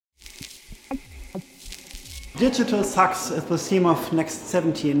Digital sucks is the theme of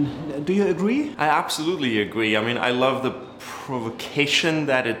NEXT17. Do you agree? I absolutely agree. I mean, I love the provocation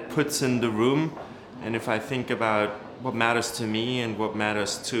that it puts in the room. And if I think about what matters to me and what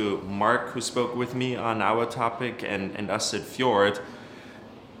matters to Mark, who spoke with me on our topic, and us at Fjord,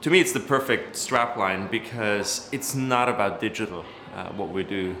 to me it's the perfect strapline because it's not about digital, what we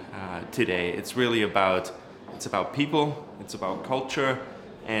do today. It's really about people, it's about culture,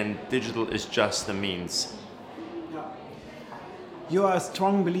 and digital is just a means. You are a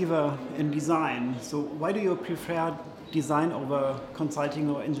strong believer in design, so why do you prefer design over consulting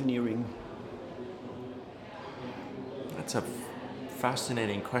or engineering? That's a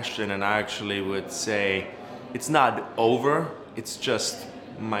fascinating question, and I actually would say it's not over, it's just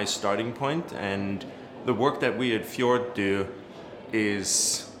my starting point, and the work that we at Fjord do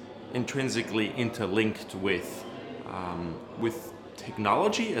is intrinsically interlinked with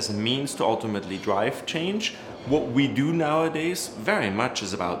technology as a means to ultimately drive change. What we do nowadays very much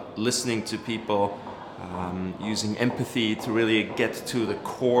is about listening to people, using empathy to really get to the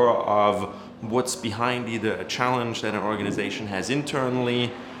core of what's behind either a challenge that an organization has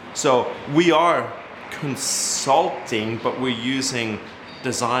internally. So we are consulting, but we're using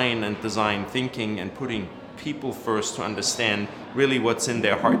design and design thinking and putting people first to understand really what's in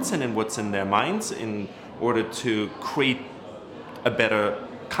their hearts and in what's in their minds in order to create a better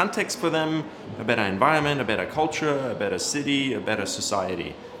context for them, a better environment, a better culture, a better city, a better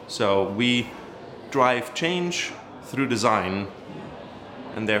society. So we drive change through design,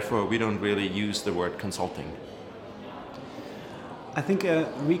 and therefore we don't really use the word consulting. I think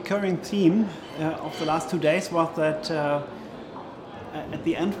a recurring theme of the last 2 days was that at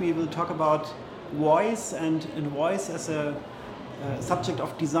the end we will talk about voice and voice as a subject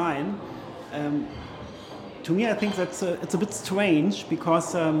of design. To me, I think it's a bit strange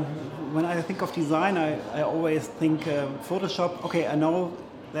because when I think of design, I always think Photoshop. Okay, I know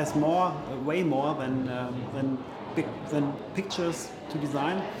there's more, way more than pictures to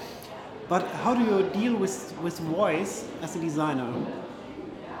design. But how do you deal with voice as a designer?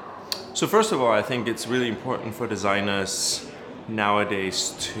 So first of all, I think it's really important for designers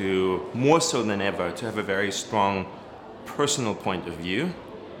nowadays to, more so than ever, to have a very strong personal point of view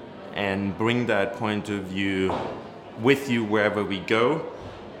and bring that point of view with you wherever we go,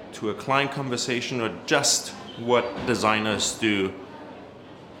 to a client conversation or just what designers do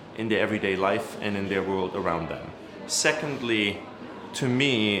in their everyday life and in their world around them. Secondly, to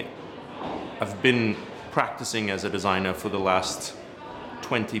me, I've been practicing as a designer for the last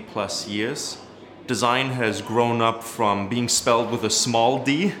 20 plus years. Design has grown up from being spelled with a small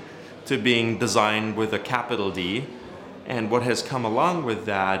d to being designed with a capital D. And what has come along with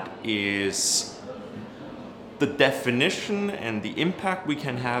that is the definition and the impact we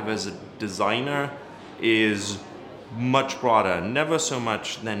can have as a designer is much broader. Never so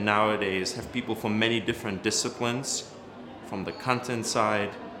much than nowadays have people from many different disciplines, from the content side,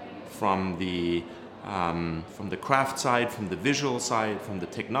 from the craft side, from the visual side, from the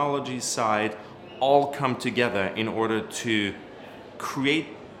technology side, all come together in order to create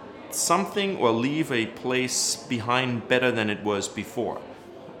something or leave a place behind better than it was before.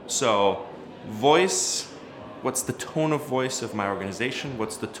 So voice, what's the tone of voice of my organization?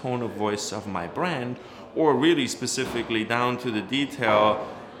 What's the tone of voice of my brand? Or really specifically down to the detail,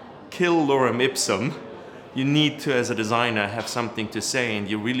 kill lorem ipsum. You need to, as a designer, have something to say, and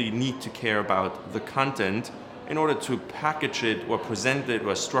you really need to care about the content in order to package it or present it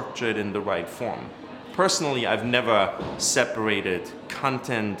or structure it in the right form. Personally, I've never separated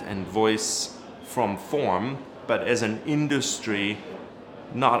content and voice from form, but as an industry,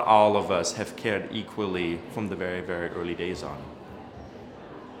 not all of us have cared equally from the very, very early days on.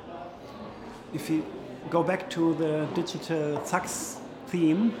 If you go back to the digital sucks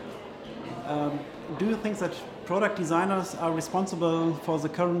theme, do you think that product designers are responsible for the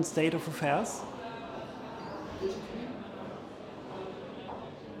current state of affairs?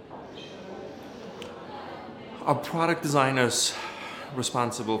 Are product designers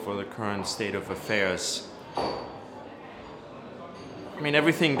responsible for the current state of affairs? I mean,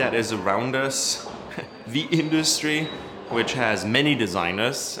 everything that is around us, the industry, which has many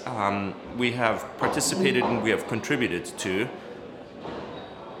designers, we have participated and we have contributed to.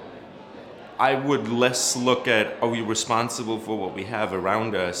 I would less look at, are we responsible for what we have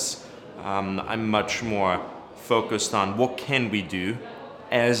around us? I'm much more focused on what can we do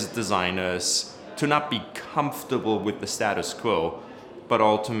as designers to not be comfortable with the status quo, but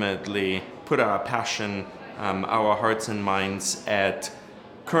ultimately put our passion, our hearts and minds at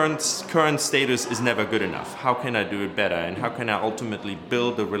current status is never good enough. How can I do it better? And how can I ultimately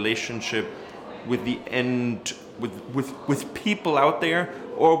build a relationship with the end, with people out there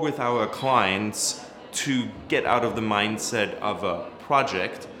or with our clients to get out of the mindset of a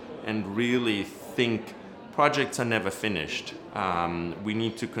project and really think projects are never finished. We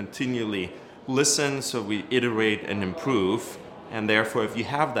need to continually listen so we iterate and improve. And therefore, if you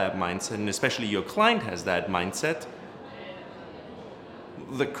have that mindset, and especially your client has that mindset,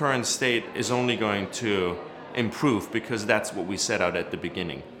 the current state is only going to improve because that's what we set out at the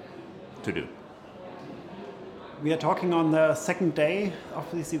beginning to do. We are talking on the second day of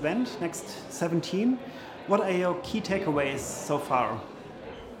this event, NEXT17. What are your key takeaways so far?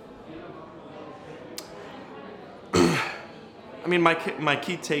 I mean, my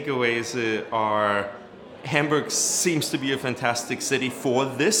key takeaways are Hamburg seems to be a fantastic city for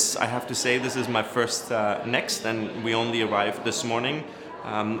this. I have to say, this is my first Next, and we only arrived this morning.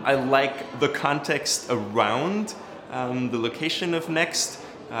 I like the context around the location of Next.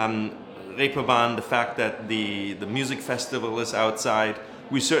 Reeperbahn, the fact that the music festival is outside.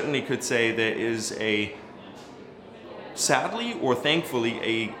 We certainly could say there is sadly or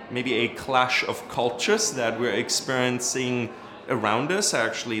thankfully, maybe a clash of cultures that we're experiencing around us. I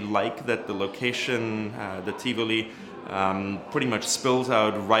actually like that the location, the Tivoli, pretty much spills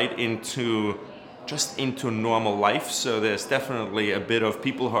out right into normal life. So there's definitely a bit of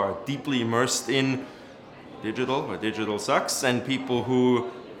people who are deeply immersed in digital, or digital sucks, and people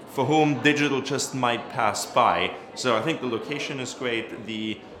for whom digital just might pass by. So I think the location is great.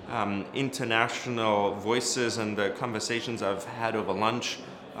 The international voices and the conversations I've had over lunch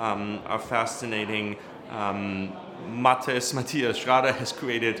are fascinating. Matthias Schrader has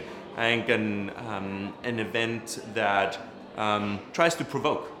created, I think, an event that tries to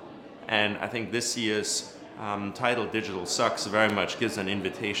provoke. And I think this year's title, Digital Sucks, very much gives an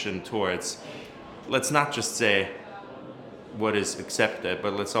invitation towards, let's not just say what is accepted,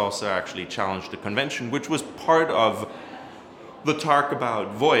 but let's also actually challenge the convention, which was part of the talk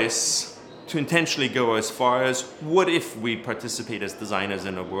about voice, to intentionally go as far as, what if we participate as designers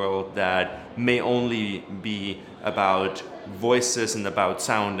in a world that may only be about voices and about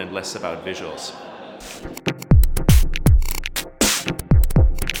sound and less about visuals?